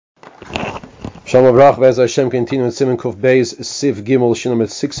Shalom Avrach, Bez Hashem, continue in Simon Kuf Beis, Sief Gimel, Shinam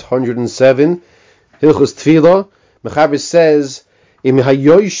 607, Hilchos Tefila. Mechaber says, Im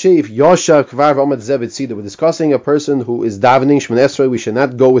hayoyshev yashav kvar v'amad zeh b'tzidah. We're discussing a person who is davening, Shemoneh Esrai. We should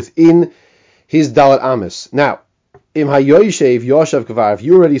not go within his dalat amis. Now, Im hayoyshev yashav kvar, if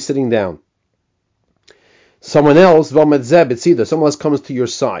you're already sitting down, someone else, v'amad zeh b'tzidah, someone else comes to your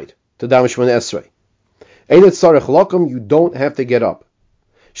side, to daven Shemoneh Esrai. Einet tzarech lakum, you don't have to get up.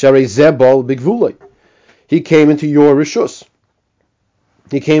 Sharei zebal bigvulei. He came into your rishus.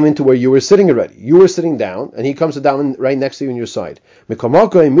 He came into where you were sitting already. You were sitting down, and he comes down right next to you on your side.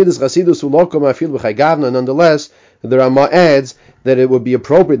 Nonetheless, the Rama adds that it would be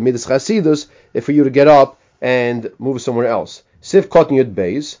appropriate midas chasidus for you to get up and move somewhere else. Sif kotin yud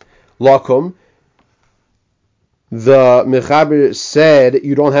beis lakum. The Mechaber said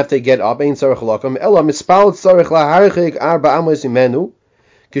you don't have to get up. Ein tzarech lakum ela mispal tzarech laharchik arba amos imenu.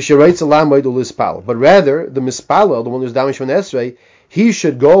 But rather, the mispalel, the one who's davening Shemoneh Esrai, he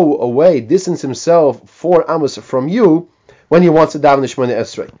should go away, distance himself 4 amos from you when he wants to daven the Shemoneh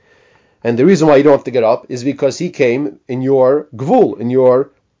Esrai. And the reason why you don't have to get up is because he came in your gvul, in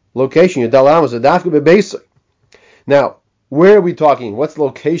your location, your dal amos, the dafke bebeisai. Now, where are we talking? What's the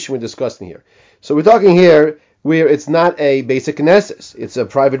location we're discussing here? So we're talking here where it's not a basic knesses. It's a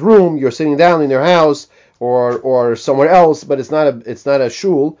private room. You're sitting down in your house or somewhere else, but it's not a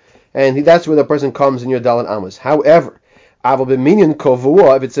shul, and that's where the person comes in your dalat amos. However, if it's a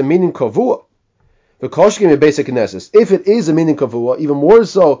minyan kavua, the koshkim a basic knesses. If it is a minyan kavua, even more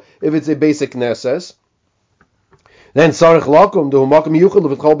so if it's a basic knesses, then sarich lakum duhumakim miyuchad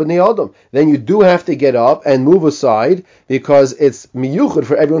l'v'chol b'nei adam. Then you do have to get up and move aside because it's miyuchad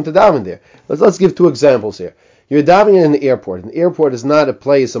for everyone to daven there. Let's give 2 examples here. You're davening in the airport. An airport is not a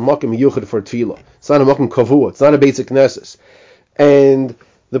place, a makom yuchad for tefillah. It's not a makom kavua. It's not a basic knesses. And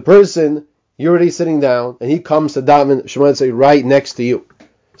the person, you're already sitting down, and he comes to daven Shemoneh Esrai right next to you.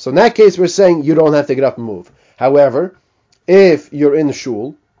 So in that case, we're saying you don't have to get up and move. However, if you're in the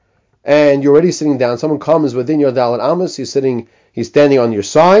shul and you're already sitting down, someone comes within your dalat amos, he's standing on your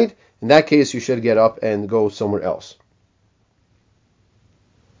side. In that case, you should get up and go somewhere else.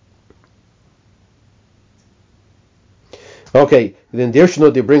 Okay, then there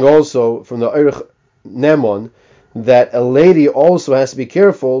should they bring also from the Eirich Nemon that a lady also has to be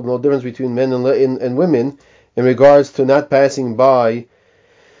careful, no difference between men and women, in regards to not passing by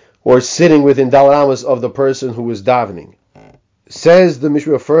or sitting within dalat amos of the person who is davening. Says the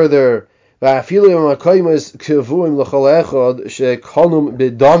Mishna further,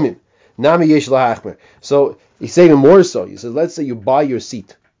 so he's saying more so. He says, let's say you buy your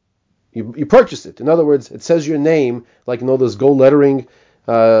seat. You purchased it. In other words, it says your name, like those gold lettering,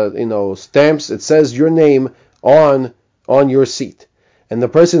 stamps. It says your name on your seat, and the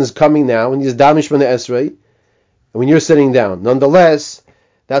person is coming now, and he's davening Shemoneh Esrai, and when you're sitting down. Nonetheless,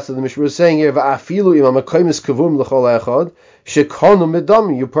 that's what the Mishna is saying here.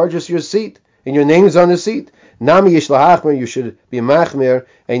 You purchase your seat, and your name is on the seat. You should be machmer,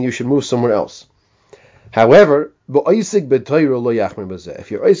 and you should move somewhere else. However,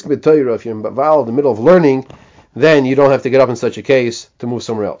 if you're if you're involved in the middle of learning, then you don't have to get up in such a case to move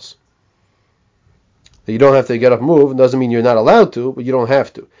somewhere else. You don't have to get up and move. It doesn't mean you're not allowed to, but you don't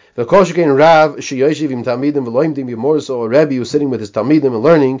have to. A Rebbe who's sitting with his talmidim and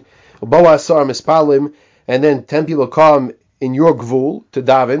learning, and then 10 people come in your gvul to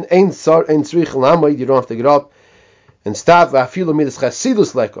daven, you don't have to get up and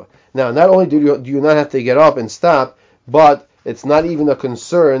stop. Now, not only do you not have to get up and stop, but it's not even a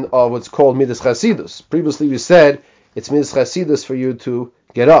concern of what's called midas chasidus. Previously we said it's midas chasidus for you to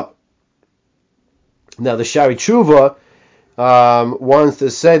get up. Now the Shari Tshuva wants to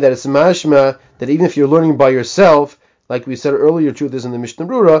say that it's mashma that even if you're learning by yourself, like we said earlier, truth is in the Mishna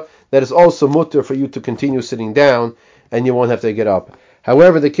Berura, that it's also mutter for you to continue sitting down and you won't have to get up.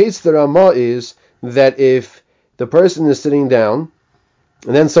 However, the case of the Rama is that if the person is sitting down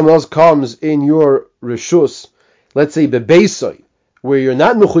and then someone else comes in your rishus, let's say bebeisai, where you're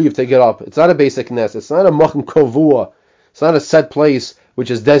not mechuyev to get up, it's not a basic nest, it's not a machem kavua, it's not a set place which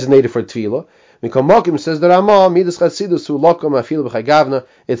is designated for tefillah. Mikol Makim says the Rama midas chasidus hu lakom afilu b'chagavna.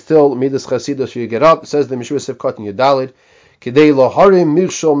 It's still midas chasidus you get up. Says the Mishra Sefkat in Yudalid, kidei lo harim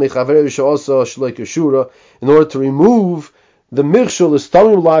mirshol mechaverev she'osa shloik yeshura, in order to remove the mirshol, the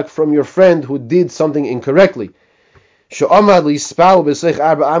stumbling block from your friend who did something incorrectly. She'amad lispal b'seich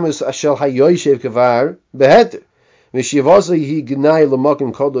arba amos ashel hayoyshev kavar beheter.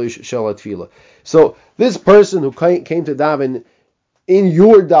 So this person who came to daven in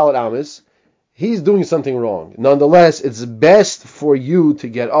your dalat amos, he's doing something wrong. Nonetheless, it's best for you to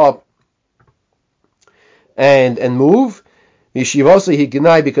get up and move. Yeshivasa he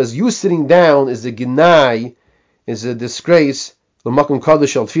gnai, because you sitting down is a gnai, is a disgrace. The makom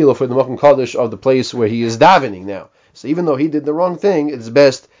kadosh al tefila, for the makom kadosh of the place where he is davening now. So even though he did the wrong thing, it's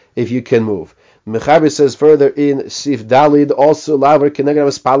best if you can move. Mechaber says further in sief dalid, also laver keneged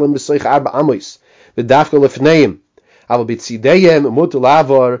mispalim b'soich arba amos v'dafka lefneim aval b'tzideyem mutu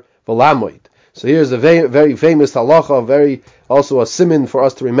lavar v'lamoid. So here's a very, very famous halacha, very also a siman for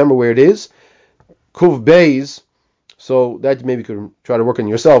us to remember where it is. Kuv beis. So that maybe you could try to work on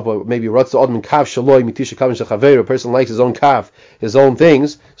yourself, but maybe Ratza Odman Kav Shaloi Mitisha Kavin Shachaver, a person likes his own kaf, his own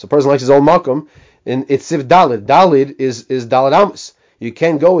things, so a person likes his own makom, and it's sief dalid. Dalid is dalid amis. You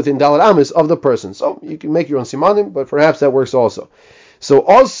can go within dalid amis of the person. So you can make your own simanim, but perhaps that works also. So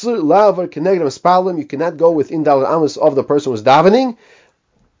also lavar keneged mispalim, you cannot go within dalid amis of the person who's davening.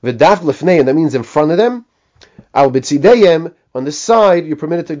 V'daf lefneim, that means in front of them. Al b'tzideyem, on the side, you're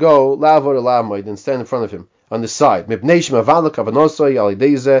permitted to go lavar lamoid and stand in front of him. On the side, because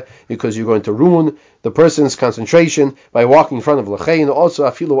you're going to ruin the person's concentration by walking in front of Lachain. Also,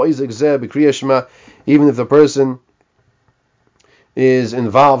 even if the person is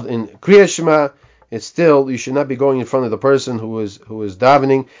involved in Kriya Shema, it's still, you should not be going in front of the person who is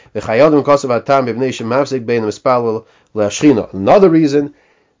davening. Another reason,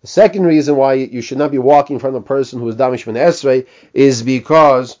 the second reason why you should not be walking in front of a person who is davening Shemoneh Esrai is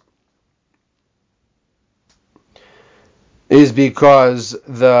because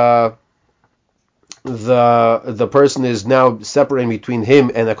the person is now separating between him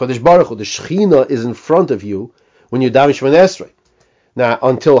and HaKadosh Baruch Hu. The Shechina is in front of you when you're davening Shemoneh Esrai. Now,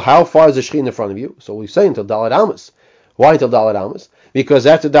 until how far is the Shechina in front of you? So we say until Daled Amos. Why until Daled Amos? Because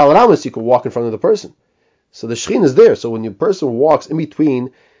after Daled Amos, you can walk in front of the person. So the Shechina is there. So when the person walks in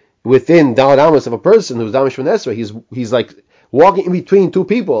between, within Daled Amos of a person who's davening Shemoneh Esrai, he's like walking in between two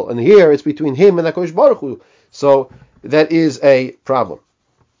people, and here it's between him and HaKadosh Baruch Hu. So that is a problem.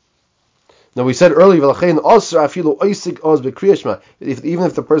 Now we said earlier, even if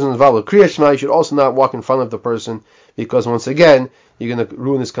the person is involved with Kriya Shema, you should also not walk in front of the person, because once again, you're going to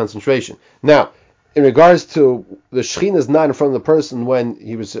ruin his concentration. Now, in regards to the Shechina is not in front of the person when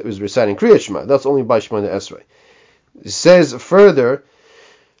he was reciting Kriya Shema, that's only by Shemoneh Esrai. It says further,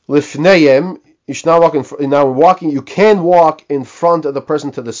 Lifneim, you should not walk you can walk in front of the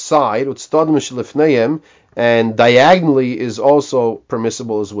person to the side, and diagonally is also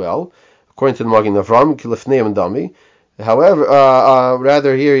permissible as well, according to the Magen Avram, Kilifneim and Dami. However,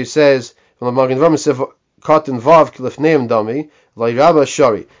 rather here he says, from the Magen Avram, Katan Vav Kilifneim Dami, Lairaba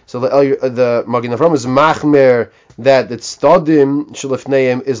Shari. So the Magen Avram is machmer that the Tzadim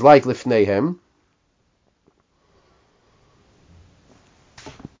Shilifneim is like Lifneihem,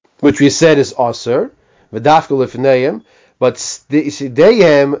 which we said is Aser, V'dafka Lifneihem. But the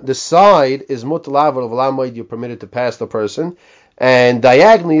Sideyem, the side, is mutalavar of lamoid, you're permitted to pass the person, and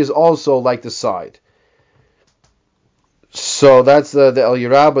diagonally is also like the side. So that's the El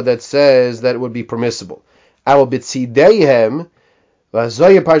Yerabah that says that it would be permissible. However, the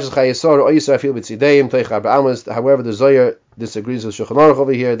Zohar disagrees with Shulchan Aruch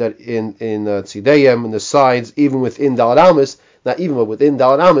over here that in Tzideyem, in the sides, even within Daled Amos, not even but within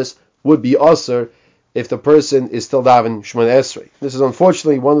Daled Amos, would be Aser if the person is still davening Shemoneh Esrai. This is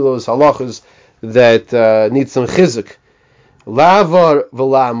unfortunately one of those halachas that needs some chizuk. Lavar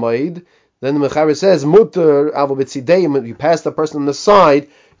v'lamoid. Then the Mechaber says, muter avol b'tzideyim. If you pass the person on the side,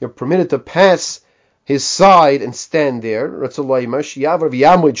 you're permitted to pass his side and stand there. Ratzullah yimash yavar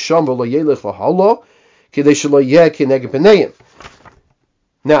v'yamoid sham v'lo yelech v'halo k'dei shelo yeh k'neged pneim.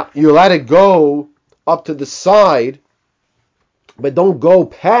 Now you're allowed to go up to the side, but don't go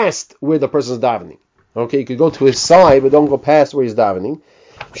past where the person is davening. Okay, you could go to his side, but don't go past where he's davening.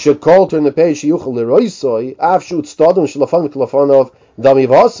 Shekol, turn the page. Sheyuchel leroisoi avshut stadum shlafan v'klafanov dami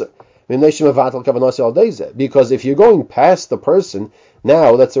v'aser. Because if you're going past the person,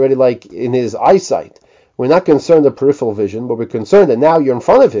 now that's already like in his eyesight. We're not concerned with peripheral vision, but we're concerned that now you're in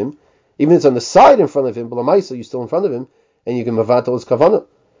front of him, even if it's on the side in front of him, but you're still in front of him, and you can mavatal his kavanah.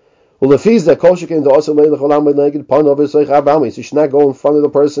 Well, if he's that kosher came to also lay the cholam by naked panov is like abamis, you should not go in front of the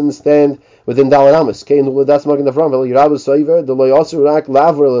person and stand within Daled Amos. Kain who that's making the front, Yerabah Soiver, the loy also rak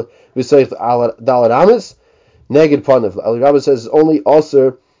laver v'seich Daled Amos, naked panov. Yerabah says only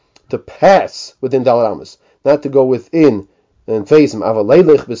also to pass within Daled Amos, not to go within and face him. But the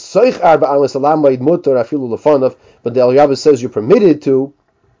El Yerabah says you're permitted to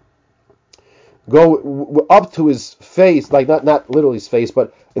go up to his face, like not literally his face,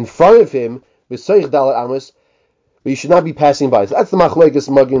 but in front of him, with Seich Daled Amos, but you should not be passing by. So that's the Machlekes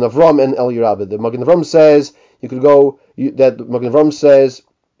Magen Avram and El Yerabah. The Magen Avram says you could go. That Magen Avram says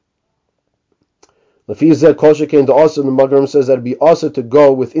Lefizeh Kol Shekein the also the Magram says that it'd be also to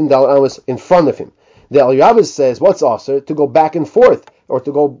go within Dal Amos in front of him. The Aliyabas says what's also to go back and forth or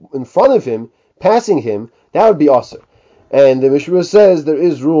to go in front of him, passing him. That would be also. And the Mishra says there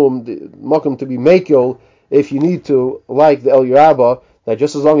is room, the Makom, to be Mekil if you need to, like the El Yerabah, that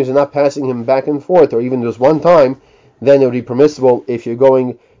just as long as you're not passing him back and forth, or even just one time, then it would be permissible if you're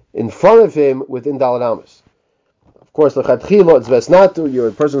going in front of him within Dalet Amos. Of course, l'chadchila, it's best not to. You're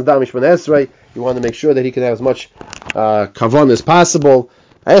a person who's dam Shemoneh Esrai. You want to make sure that he can have as much kavan as possible.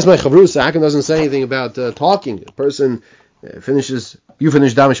 I asked my chavrusa, Hakan doesn't say anything about talking. The person finishes, you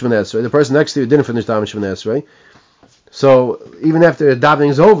finish dam Shemoneh Esrai. The person next to you didn't finish dam Shemoneh Esrai. So even after the davening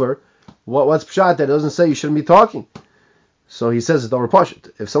is over, what's pshat that doesn't say you shouldn't be talking? So he says it's over pashut.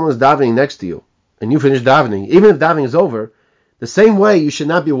 If someone is davening next to you and you finish davening, even if davening is over, the same way you should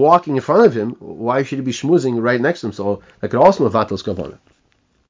not be walking in front of him. Why should you be schmoozing right next to him? So that could also mevatel kavanah.